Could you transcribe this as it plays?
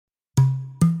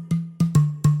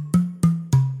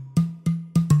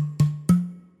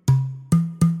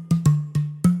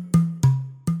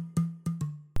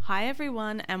Hi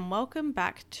everyone and welcome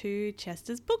back to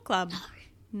Chester's Book Club.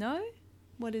 No?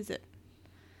 What is it?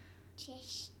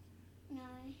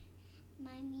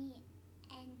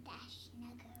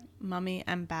 Mummy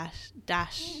and Dash.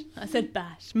 I said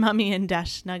Bash. Mummy and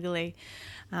Dash Snuggly.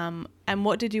 And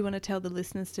what did you want to tell the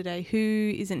listeners today?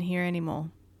 Who isn't here anymore?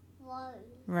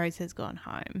 Rose has gone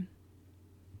home.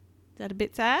 Is that a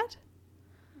bit sad?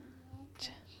 Because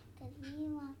we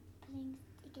were putting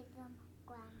stickers on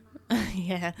Grandma.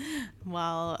 Yeah.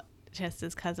 While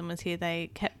Chester's cousin was here,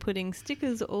 they kept putting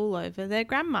stickers all over their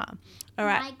grandma. All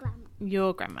right. My grandma.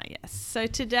 Your grandma, yes. So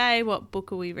today, what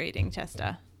book are we reading,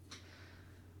 Chester?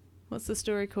 What's the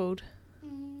story called?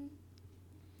 You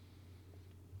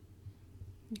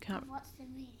can't. What's the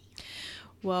movie?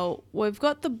 Well, we've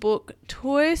got the book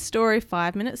Toy Story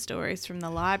 5-Minute Stories from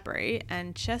the library,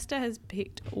 and Chester has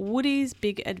picked Woody's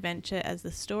Big Adventure as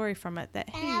the story from it that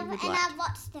he would like. I've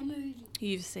watched the movie.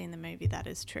 You've seen the movie, that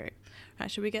is true. Right,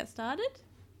 should we get started?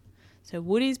 So,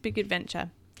 Woody's Big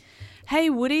Adventure. Hey,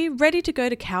 Woody, ready to go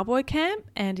to cowboy camp?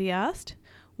 Andy asked.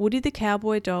 Woody the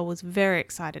cowboy doll was very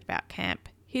excited about camp.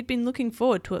 He'd been looking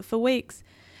forward to it for weeks.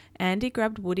 Andy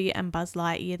grabbed Woody and Buzz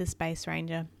Lightyear the Space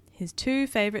Ranger, his two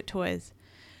favourite toys.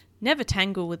 Never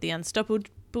tangle with the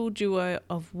unstoppable duo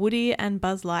of Woody and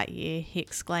Buzz Lightyear, he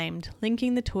exclaimed,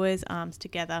 linking the toys' arms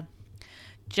together.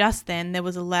 Just then there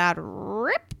was a loud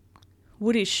rip.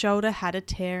 Woody's shoulder had a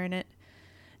tear in it.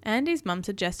 Andy's mum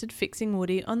suggested fixing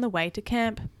Woody on the way to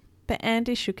camp, but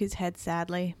Andy shook his head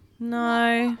sadly.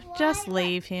 No, just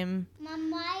leave him. Mum,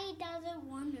 why doesn't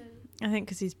want to? I think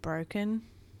because he's broken.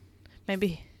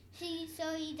 Maybe.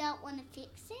 So you don't want to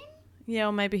fix him? Yeah,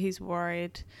 or maybe he's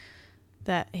worried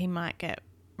that he might get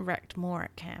wrecked more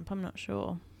at camp. I'm not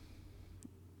sure.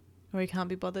 Or he can't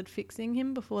be bothered fixing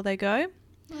him before they go.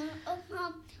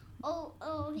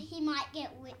 Or he might get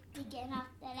whipped again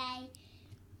after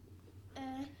they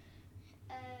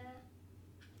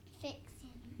fix him.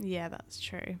 Yeah, that's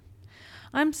true.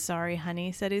 I'm sorry,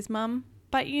 honey, said his mum.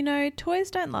 But you know,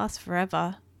 toys don't last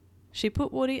forever. She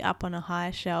put Woody up on a high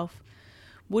shelf.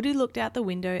 Woody looked out the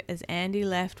window as Andy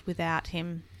left without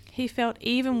him. He felt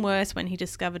even worse when he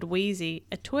discovered Wheezy,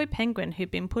 a toy penguin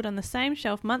who'd been put on the same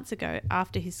shelf months ago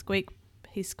after his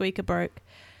squeaker broke.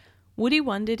 Woody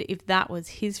wondered if that was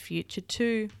his future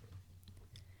too.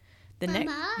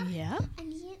 Mama, Yeah? I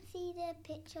didn't see the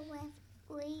picture with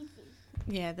Wheezy.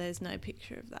 Yeah, there's no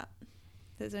picture of that.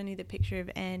 There's only the picture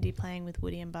of Andy playing with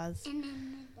Woody and Buzz. And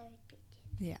then there's those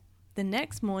pictures. Yeah. The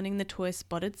next morning, the toys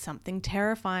spotted something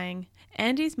terrifying.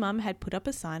 Andy's mum had put up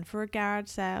a sign for a garage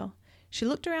sale. She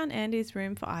looked around Andy's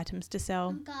room for items to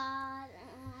sell. Oh God, I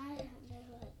don't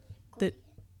know what.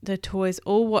 The toys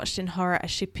all watched in horror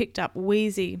as she picked up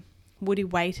Wheezy. Woody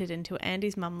waited until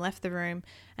Andy's mum left the room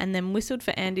and then whistled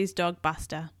for Andy's dog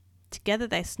Buster. Together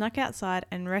they snuck outside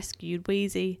and rescued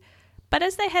Wheezy. But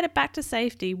as they headed back to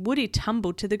safety, Woody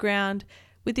tumbled to the ground.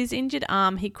 With his injured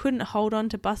arm, he couldn't hold on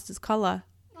to Buster's collar.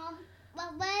 Mom,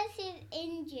 well, where's his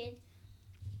injured?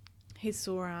 His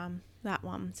sore arm, that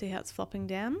one. See how it's flopping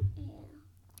down? Yeah.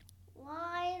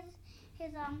 Why is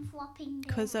his arm flopping down?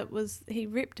 Because he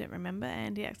ripped it, remember?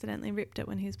 Andy accidentally ripped it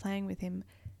when he was playing with him.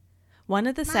 One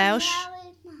of the Mum, sales...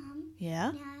 Mum,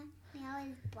 Yeah? now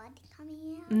is blood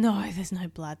coming out? No, there's no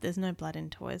blood. There's no blood in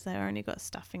toys. They've only got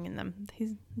stuffing in them.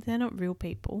 They're not real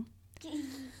people.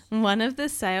 One of the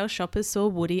sale shoppers saw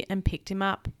Woody and picked him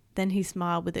up. Then he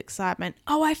smiled with excitement.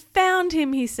 Oh, I found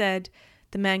him, he said.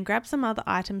 The man grabbed some other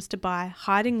items to buy,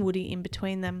 hiding Woody in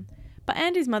between them. But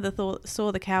Andy's mother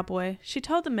saw the cowboy. She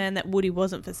told the man that Woody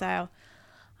wasn't for sale.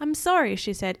 I'm sorry,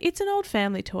 she said. It's an old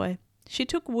family toy. She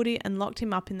took Woody and locked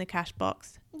him up in the cash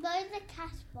box. Where's the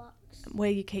cash box? Where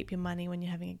you keep your money when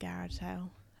you're having a garage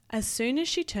sale. As soon as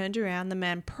she turned around, the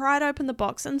man pried open the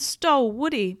box and stole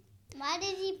Woody. Why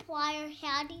did he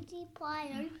how did he pry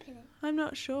open it? I'm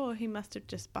not sure. He must have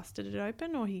just busted it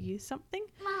open or he used something.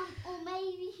 Mum, or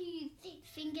maybe he used his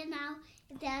fingernail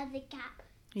instead of the cap.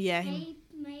 Yeah, He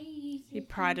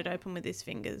pried it open with his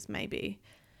fingers, maybe.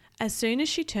 As soon as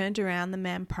she turned around, the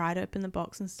man pried open the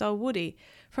box and stole Woody.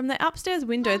 From the upstairs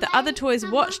window, the other toys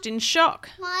watched in shock.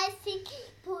 I think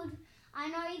I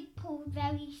know he pulled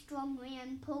very strongly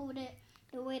and pulled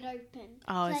the lid open.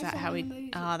 Oh, is that how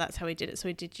that's how he did it. So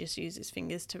he did just use his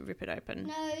fingers to rip it open.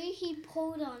 No, he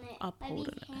pulled on it. Oh, pulled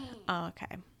on it. Oh,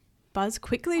 okay. Buzz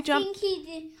quickly jumped.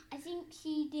 I think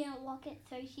she didn't lock it,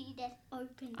 so she just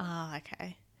opened it. Ah,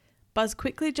 okay. Buzz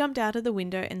quickly jumped out of the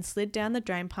window and slid down the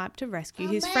drain pipe to rescue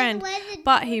his Mum, friend,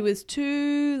 but he was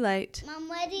too late. Mum,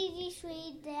 where did he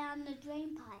slide down the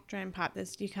drain pipe? Drain pipe,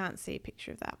 you can't see a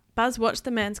picture of that. Buzz watched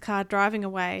the man's car driving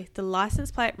away. The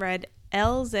license plate read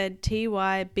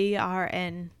LZTYBRN.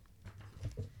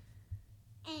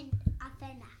 and a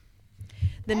feather.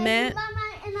 The man...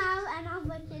 And I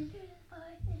watching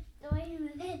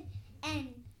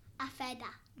and a feather.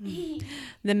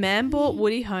 The man brought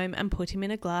Woody home and put him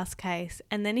in a glass case,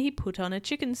 and then he put on a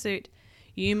chicken suit.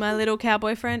 You, my little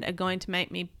cowboy friend, are going to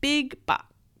make me big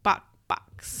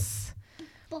bucks,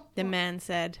 the man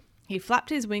said. He flapped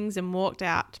his wings and walked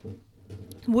out.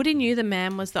 Woody knew the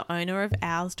man was the owner of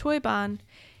Al's Toy Barn.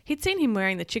 He'd seen him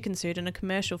wearing the chicken suit in a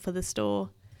commercial for the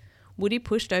store. Woody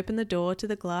pushed open the door to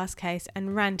the glass case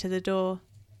and ran to the door,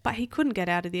 but he couldn't get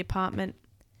out of the apartment.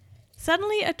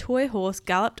 Suddenly a toy horse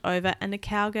galloped over and a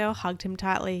cowgirl hugged him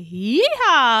tightly.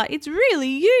 Yee-haw! It's really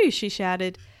you, she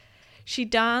shouted. She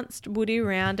danced Woody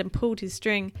around and pulled his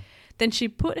string. Then she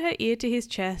put her ear to his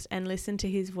chest and listened to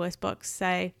his voice box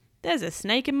say, There's a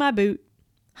snake in my boot.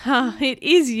 Ha, it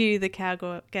is you, the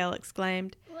cowgirl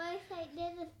exclaimed. Why say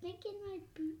there's a snake in my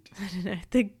boot? I don't know.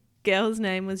 The girl's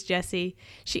name was Jessie.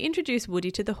 She introduced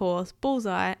Woody to the horse,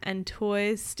 Bullseye, and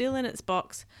toys still in its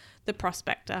box, the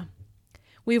Prospector.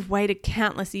 We've waited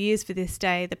countless years for this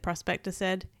day, the Prospector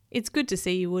said. It's good to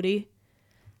see you, Woody.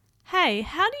 Hey,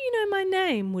 how do you know my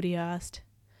name? Woody asked.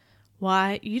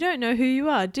 Why, you don't know who you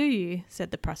are, do you?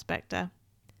 Said the Prospector.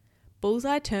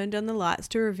 Bullseye turned on the lights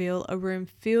to reveal a room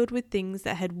filled with things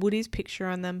that had Woody's picture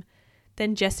on them.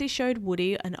 Then Jessie showed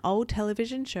Woody an old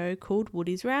television show called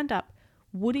Woody's Roundup.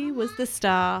 Woody was the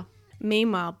star.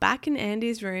 Meanwhile, back in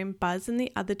Andy's room, Buzz and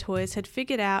the other toys had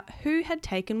figured out who had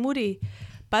taken Woody.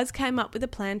 Buzz came up with a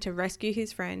plan to rescue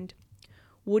his friend.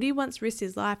 Woody once risked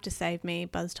his life to save me,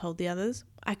 Buzz told the others.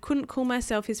 I couldn't call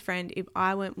myself his friend if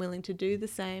I weren't willing to do the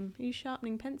same. Are you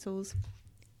sharpening pencils?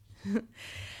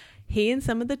 He and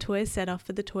some of the toys set off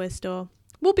for the toy store.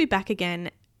 We'll be back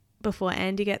again before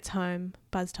Andy gets home,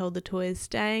 Buzz told the toys,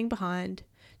 staying behind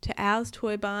to Al's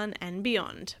Toy Barn and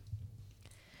beyond.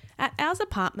 At Al's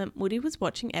apartment, Woody was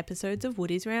watching episodes of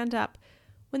Woody's Roundup.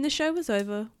 When the show was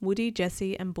over, Woody,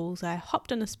 Jessie and Bullseye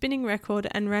hopped on a spinning record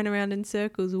and ran around in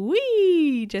circles.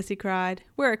 Whee! Jessie cried.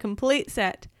 We're a complete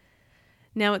set.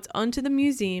 Now it's on to the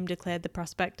museum, declared the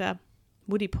Prospector.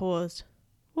 Woody paused.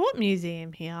 What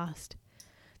museum? He asked.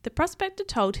 The Prospector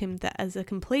told him that as a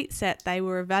complete set they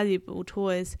were valuable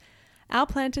toys. Al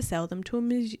planned to sell them to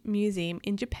a museum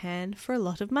in Japan for a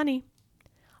lot of money.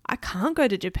 I can't go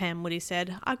to Japan, Woody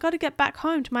said. I got to get back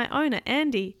home to my owner,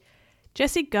 Andy.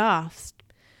 Jessie gasped.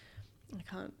 I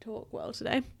can't talk well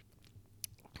today.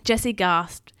 Jessie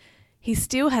gasped. He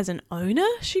still has an owner?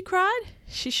 She cried.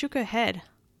 She shook her head.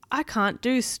 I can't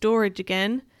do storage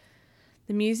again.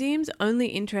 The museum's only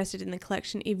interested in the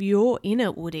collection if you're in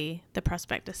it, Woody, the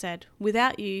Prospector said.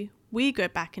 Without you, we go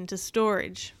back into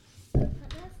storage. What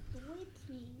does storage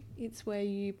mean? It's where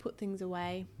you put things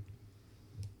away.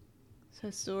 So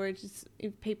storage is,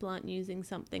 if people aren't using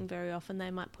something very often,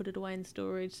 they might put it away in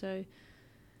storage. So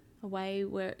a way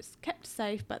where it's kept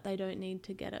safe, but they don't need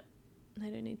to get it. They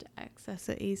don't need to access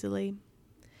it easily.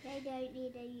 They don't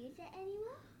need to use it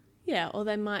anymore? Yeah, or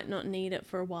they might not need it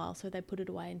for a while, so they put it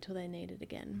away until they need it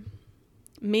again.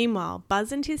 Meanwhile,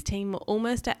 Buzz and his team were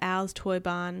almost at Al's Toy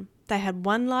Barn. They had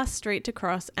one last street to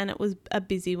cross, and it was a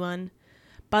busy one.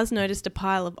 Buzz noticed a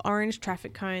pile of orange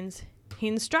traffic cones. He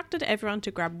instructed everyone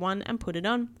to grab one and put it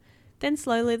on. Then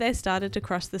slowly they started to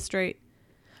cross the street.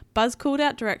 Buzz called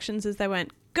out directions as they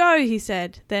went. Go, he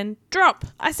said. Then, drop!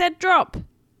 I said drop!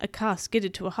 A car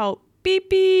skidded to a halt. Beep,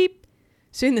 beep!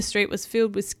 Soon the street was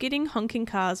filled with skidding, honking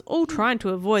cars, all trying to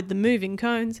avoid the moving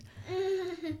cones.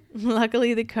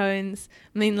 Luckily the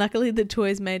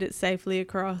toys made it safely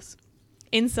across.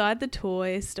 Inside the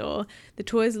toy store, the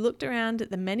toys looked around at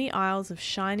the many aisles of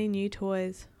shiny new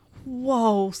toys.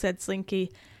 Whoa, said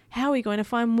Slinky. How are we going to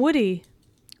find Woody?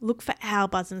 Look for Al,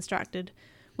 Buzz instructed.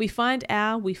 We find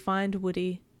Al, we find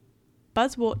Woody.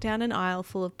 Buzz walked down an aisle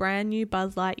full of brand new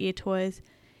Buzz Lightyear toys.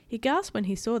 He gasped when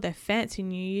he saw their fancy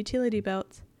new utility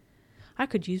belts. I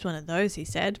could use one of those, he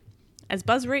said. As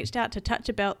Buzz reached out to touch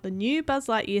a belt, the new Buzz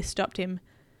Lightyear stopped him.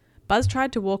 Buzz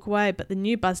tried to walk away, but the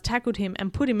new Buzz tackled him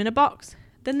and put him in a box.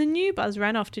 Then the new Buzz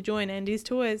ran off to join Andy's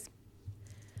toys.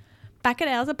 Back at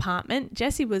Al's apartment,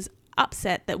 Jessie was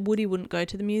upset that Woody wouldn't go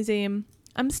to the museum.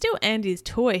 I'm still Andy's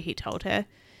toy, he told her.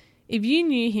 If you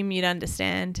knew him, you'd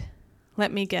understand.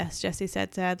 Let me guess, Jessie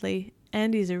said sadly.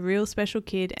 Andy's a real special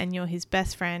kid and you're his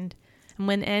best friend. And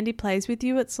when Andy plays with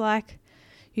you, it's like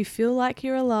you feel like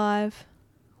you're alive.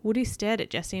 Woody stared at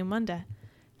Jessie in wonder.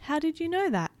 How did you know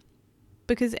that?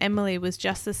 Because Emily was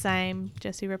just the same,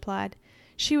 Jessie replied.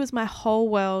 She was my whole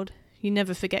world. You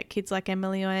never forget kids like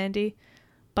Emily or Andy.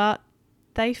 But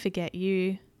they forget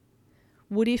you.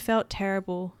 Woody felt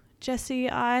terrible. Jessie,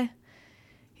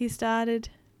 he started.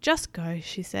 Just go,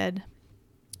 she said.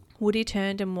 Woody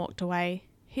turned and walked away.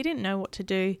 He didn't know what to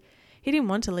do. He didn't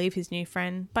want to leave his new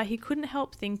friend, but he couldn't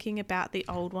help thinking about the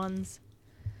old ones.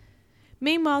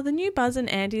 Meanwhile, the new Buzz and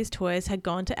Andy's toys had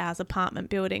gone to our apartment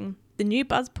building. The new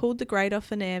Buzz pulled the grate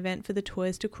off an air vent for the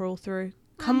toys to crawl through.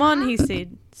 "Come on," he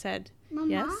said. Mama,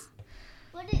 Yes?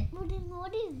 What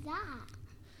is that?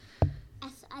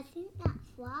 I think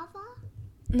that's lava.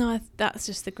 No, that's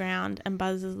just the ground, and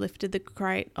Buzz has lifted the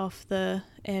crate off the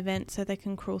air vent so they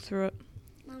can crawl through it.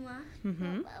 Mama.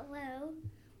 Mm-hmm. Well,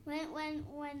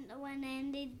 when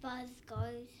Andy's Buzz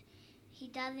goes, he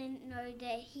doesn't know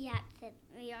that he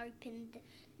accidentally opened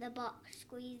the box,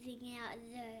 squeezing out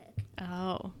Zurg.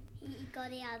 Oh. He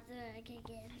got out Zurg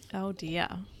again. Oh dear.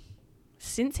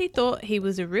 Since he thought he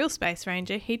was a real space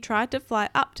ranger, he tried to fly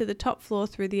up to the top floor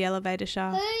through the elevator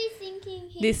shaft. Who is thinking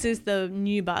he... This is the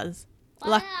new Buzz.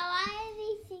 Why is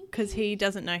he thinking... Because he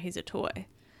doesn't know he's a toy.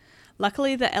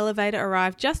 Luckily, the elevator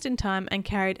arrived just in time and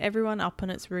carried everyone up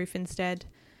on its roof instead.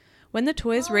 When the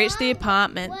toys reached the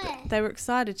apartment, they were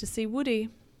excited to see Woody.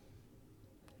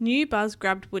 New Buzz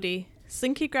grabbed Woody.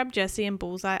 Slinky grabbed Jessie and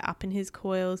Bullseye up in his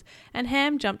coils, and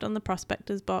Ham jumped on the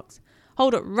prospector's box.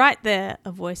 "Hold it right there,"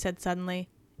 a voice said suddenly.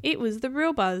 It was the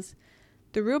real Buzz.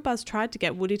 The real Buzz tried to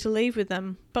get Woody to leave with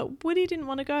them, but Woody didn't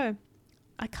want to go.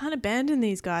 "I can't abandon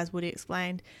these guys," Woody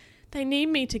explained. "They need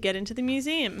me to get into the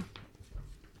museum."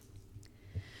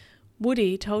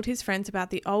 Woody told his friends about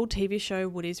the old TV show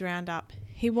Woody's Roundup.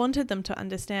 He wanted them to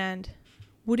understand.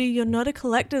 "Woody, you're not a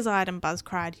collector's item," Buzz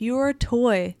cried. "You're a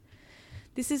toy."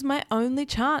 "This is my only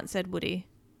chance," said Woody.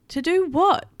 "To do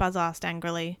what?" Buzz asked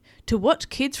angrily. "To watch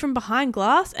kids from behind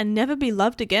glass and never be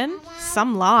loved again? Mama,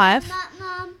 Some life."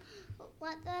 Mom,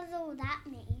 what does all that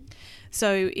mean?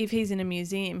 So if he's in a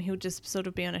museum, he'll just sort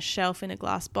of be on a shelf in a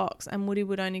glass box, and Woody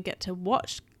would only get to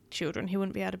watch children. He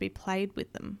wouldn't be able to be played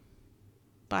with them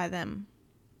by them.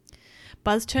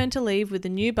 Buzz turned to leave with the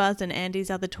new Buzz and Andy's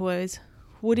other toys.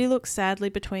 Woody looked sadly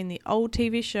between the old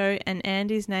TV show and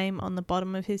Andy's name on the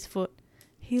bottom of his foot.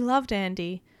 He loved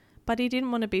Andy, but he didn't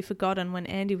want to be forgotten when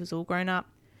Andy was all grown up.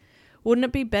 Wouldn't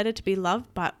it be better to be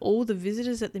loved by all the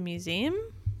visitors at the museum?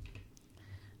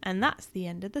 And that's the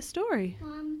end of the story.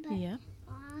 Mom, but Yeah.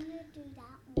 I want to do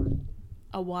that one.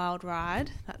 A wild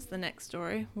ride. That's the next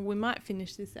story. We might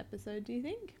finish this episode, do you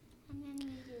think? And then we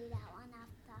do that one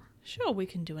after. Sure, we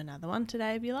can do another one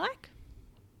today if you like.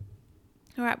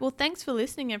 All right, well, thanks for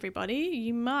listening, everybody.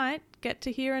 You might get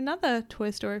to hear another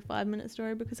Toy Story 5-minute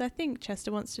story because I think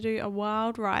Chester wants to do a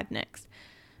wild ride next.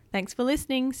 Thanks for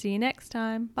listening. See you next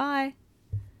time. Bye.